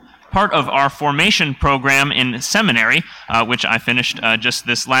Part of our formation program in seminary, which I finished just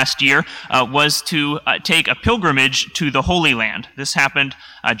this last year, was to take a pilgrimage to the Holy Land. This happened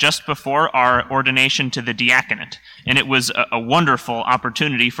just before our ordination to the diaconate, and it was a wonderful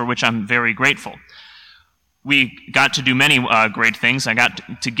opportunity for which I'm very grateful. We got to do many great things. I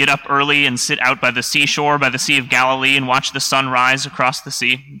got to get up early and sit out by the seashore, by the Sea of Galilee, and watch the sun rise across the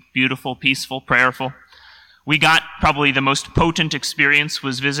sea. Beautiful, peaceful, prayerful. We got probably the most potent experience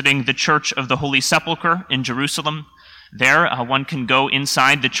was visiting the Church of the Holy Sepulchre in Jerusalem. There, one can go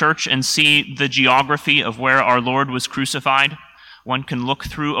inside the church and see the geography of where our Lord was crucified. One can look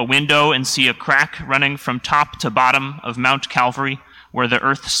through a window and see a crack running from top to bottom of Mount Calvary, where the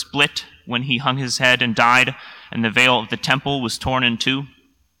earth split when he hung his head and died, and the veil of the temple was torn in two.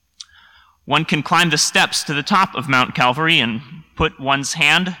 One can climb the steps to the top of Mount Calvary and put one's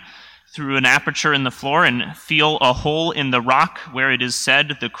hand through an aperture in the floor and feel a hole in the rock where it is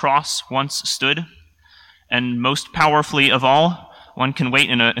said the cross once stood. And most powerfully of all, one can wait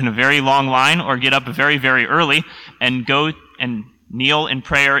in a very long line or get up very, very early and go and kneel in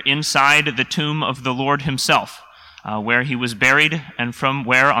prayer inside the tomb of the Lord himself, where he was buried, and from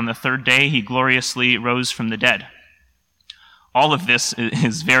where on the third day he gloriously rose from the dead. All of this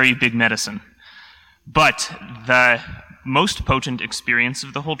is very big medicine. But the most potent experience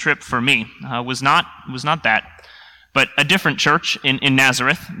of the whole trip for me was not that, but a different church in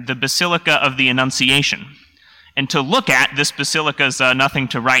Nazareth, the Basilica of the Annunciation. And to look at, this basilica is nothing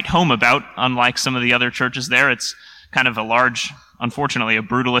to write home about, unlike some of the other churches there. It's kind of a large, unfortunately, a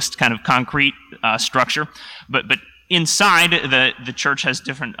brutalist kind of concrete structure. But inside, the church has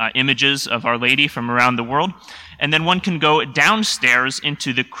different images of Our Lady from around the world. And then one can go downstairs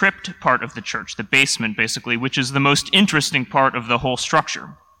into the crypt part of the church, the basement, basically, which is the most interesting part of the whole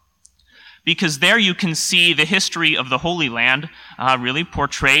structure. Because there you can see the history of the Holy Land really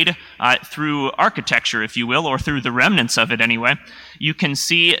portrayed through architecture, if you will, or through the remnants of it anyway. You can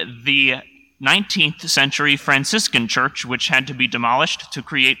see the 19th century Franciscan church, which had to be demolished to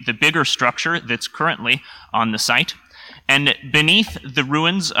create the bigger structure that's currently on the site. And beneath the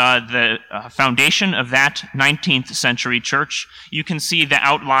ruins, the foundation of that 19th century church, you can see the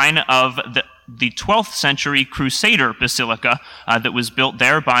outline of the 12th century Crusader Basilica that was built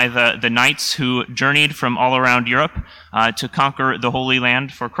there by the knights who journeyed from all around Europe to conquer the Holy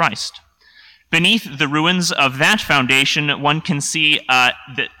Land for Christ. Beneath the ruins of that foundation, one can see a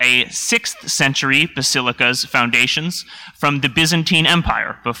 6th century basilica's foundations from the Byzantine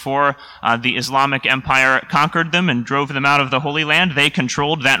Empire. Before the Islamic Empire conquered them and drove them out of the Holy Land, they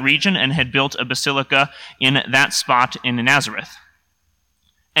controlled that region and had built a basilica in that spot in Nazareth.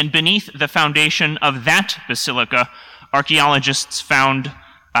 And beneath the foundation of that basilica, archaeologists found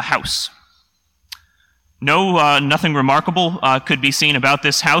a house. No, nothing remarkable could be seen about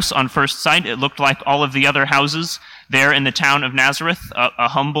this house on first sight. It looked like all of the other houses there in the town of Nazareth, a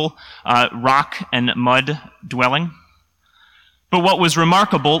humble rock and mud dwelling. But what was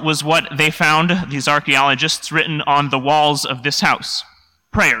remarkable was what they found, these archaeologists, written on the walls of this house.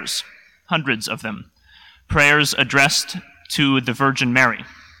 Prayers, hundreds of them. Prayers addressed to the Virgin Mary.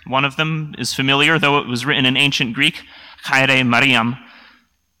 One of them is familiar, though it was written in ancient Greek. Kyrie Mariam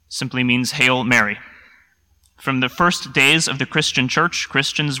simply means Hail Mary. From the first days of the Christian church,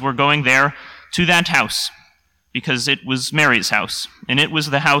 Christians were going there to that house because it was Mary's house, and it was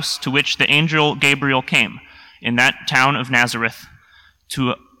the house to which the angel Gabriel came in that town of Nazareth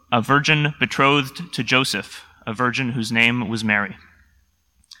to a virgin betrothed to Joseph, a virgin whose name was Mary.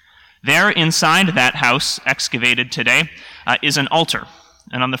 There inside that house, excavated today, is an altar.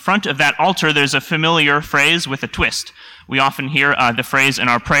 And on the front of that altar, there's a familiar phrase with a twist. We often hear the phrase in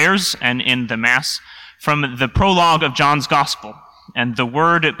our prayers and in the Mass from the prologue of John's Gospel, and the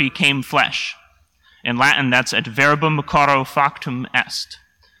Word became flesh. In Latin, that's et verbum caro factum est.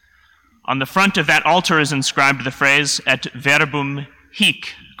 On the front of that altar is inscribed the phrase et verbum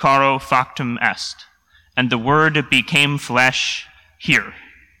hic caro factum est, and the Word became flesh here.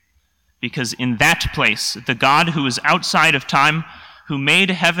 Because in that place, the God who is outside of time, who made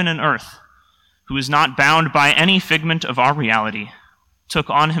heaven and earth, who is not bound by any figment of our reality, took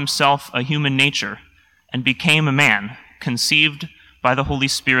on himself a human nature and became a man, conceived by the Holy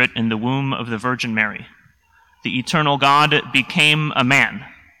Spirit in the womb of the Virgin Mary. The eternal God became a man.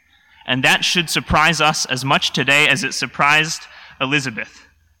 And that should surprise us as much today as it surprised Elizabeth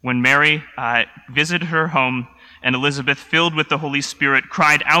when Mary visited her home, and Elizabeth, filled with the Holy Spirit,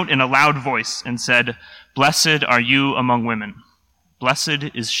 cried out in a loud voice and said, "Blessed are you among women.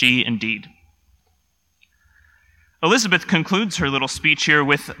 Blessed is she indeed." Elizabeth concludes her little speech here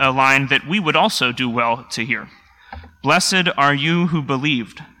with a line that we would also do well to hear. Blessed are you who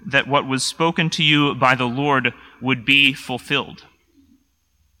believed that what was spoken to you by the Lord would be fulfilled.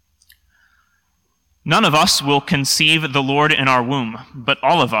 None of us will conceive the Lord in our womb, but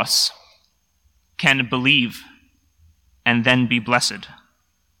all of us can believe and then be blessed,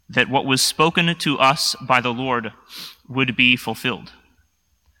 that what was spoken to us by the Lord would be fulfilled.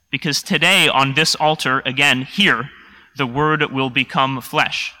 Because today on this altar, again, here, the Word will become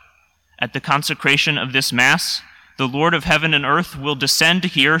flesh. At the consecration of this Mass, the Lord of heaven and earth will descend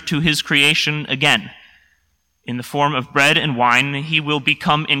here to his creation again. In the form of bread and wine, he will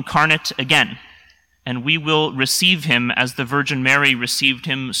become incarnate again, and we will receive him as the Virgin Mary received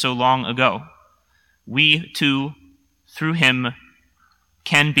him so long ago. We, too, through him,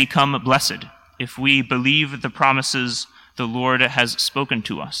 can become blessed if we believe the promises the Lord has spoken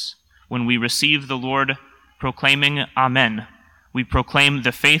to us. When we receive the Lord proclaiming Amen, we proclaim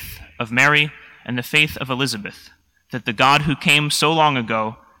the faith of Mary and the faith of Elizabeth, that the God who came so long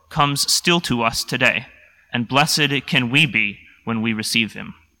ago comes still to us today, and blessed can we be when we receive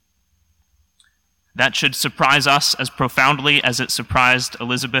him. That should surprise us as profoundly as it surprised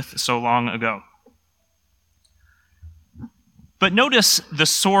Elizabeth so long ago. But notice the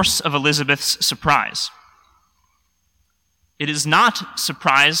source of Elizabeth's surprise. It is not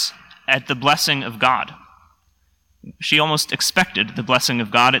surprise at the blessing of God. She almost expected the blessing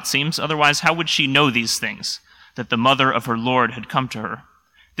of God, it seems. Otherwise, how would she know these things, that the mother of her Lord had come to her?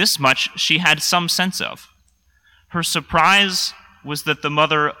 This much she had some sense of. Her surprise was that the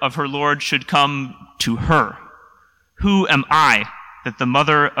mother of her Lord should come to her. Who am I that the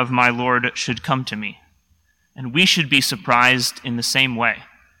mother of my Lord should come to me? And we should be surprised in the same way.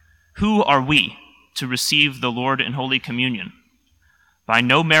 Who are we to receive the Lord in Holy Communion? By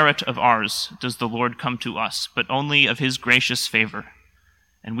no merit of ours does the Lord come to us, but only of his gracious favor.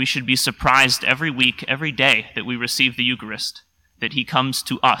 And we should be surprised every week, every day that we receive the Eucharist, that he comes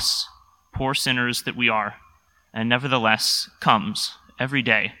to us, poor sinners that we are, and nevertheless comes every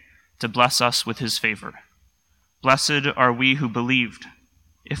day to bless us with his favor. Blessed are we who believed,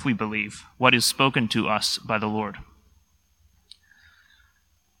 if we believe, what is spoken to us by the Lord.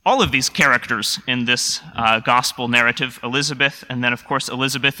 All of these characters in this gospel narrative, Elizabeth, and then of course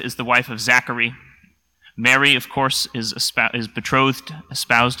Elizabeth is the wife of Zachary. Mary, of course, is betrothed,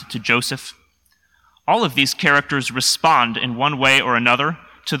 espoused to Joseph. All of these characters respond in one way or another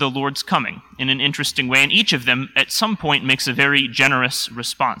to the Lord's coming in an interesting way, and each of them at some point makes a very generous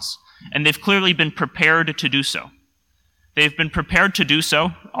response. And they've clearly been prepared to do so. They've been prepared to do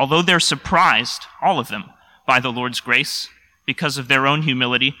so, although they're surprised, all of them, by the Lord's grace, because of their own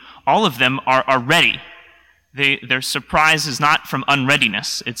humility. All of them are ready. Their surprise is not from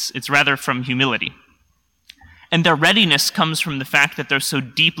unreadiness, it's rather from humility. And their readiness comes from the fact that they're so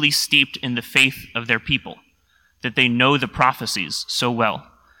deeply steeped in the faith of their people, that they know the prophecies so well,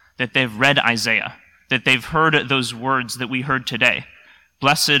 that they've read Isaiah, that they've heard those words that we heard today.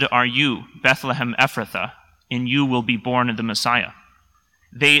 Blessed are you, Bethlehem Ephrathah, in you will be born the Messiah.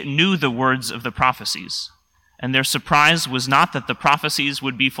 They knew the words of the prophecies, and their surprise was not that the prophecies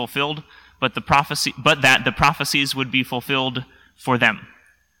would be fulfilled, but that the prophecies would be fulfilled for them.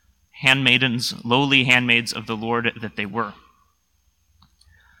 Handmaidens, lowly handmaids of the Lord that they were.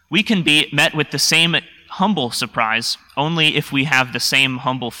 We can be met with the same humble surprise only if we have the same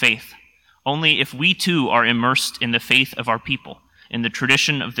humble faith, only if we too are immersed in the faith of our people, in the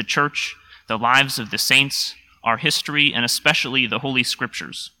tradition of the church, the lives of the saints, our history, and especially the Holy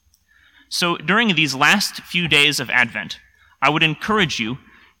Scriptures. So during these last few days of Advent, I would encourage you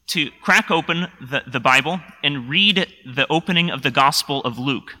to crack open the Bible and read the opening of the Gospel of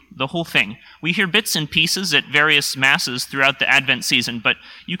Luke, the whole thing. We hear bits and pieces at various Masses throughout the Advent season, but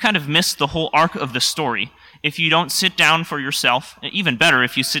you kind of miss the whole arc of the story if you don't sit down for yourself. Even better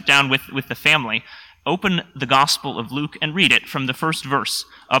if you sit down with the family. Open the Gospel of Luke and read it from the first verse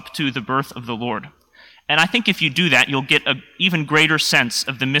up to the birth of the Lord. And I think if you do that, you'll get an even greater sense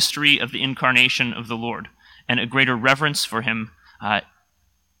of the mystery of the incarnation of the Lord and a greater reverence for him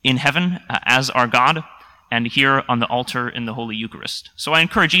in heaven as our God and here on the altar in the Holy Eucharist. So I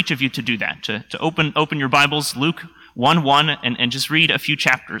encourage each of you to do that, to open your Bibles, Luke 1:1, and just read a few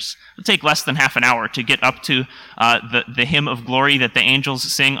chapters. It'll take less than half an hour to get up to the hymn of glory that the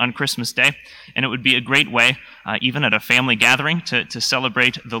angels sing on Christmas Day, and it would be a great way, even at a family gathering, to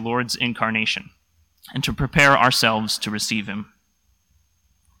celebrate the Lord's incarnation and to prepare ourselves to receive him.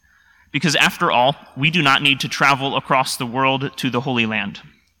 Because after all, we do not need to travel across the world to the Holy Land.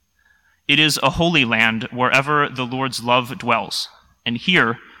 It is a holy land wherever the Lord's love dwells, and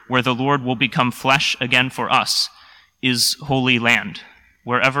here, where the Lord will become flesh again for us, is holy land.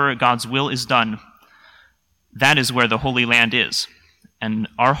 Wherever God's will is done, That is where the Holy Land is, and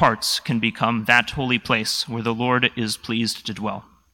our hearts can become that holy place where the Lord is pleased to dwell.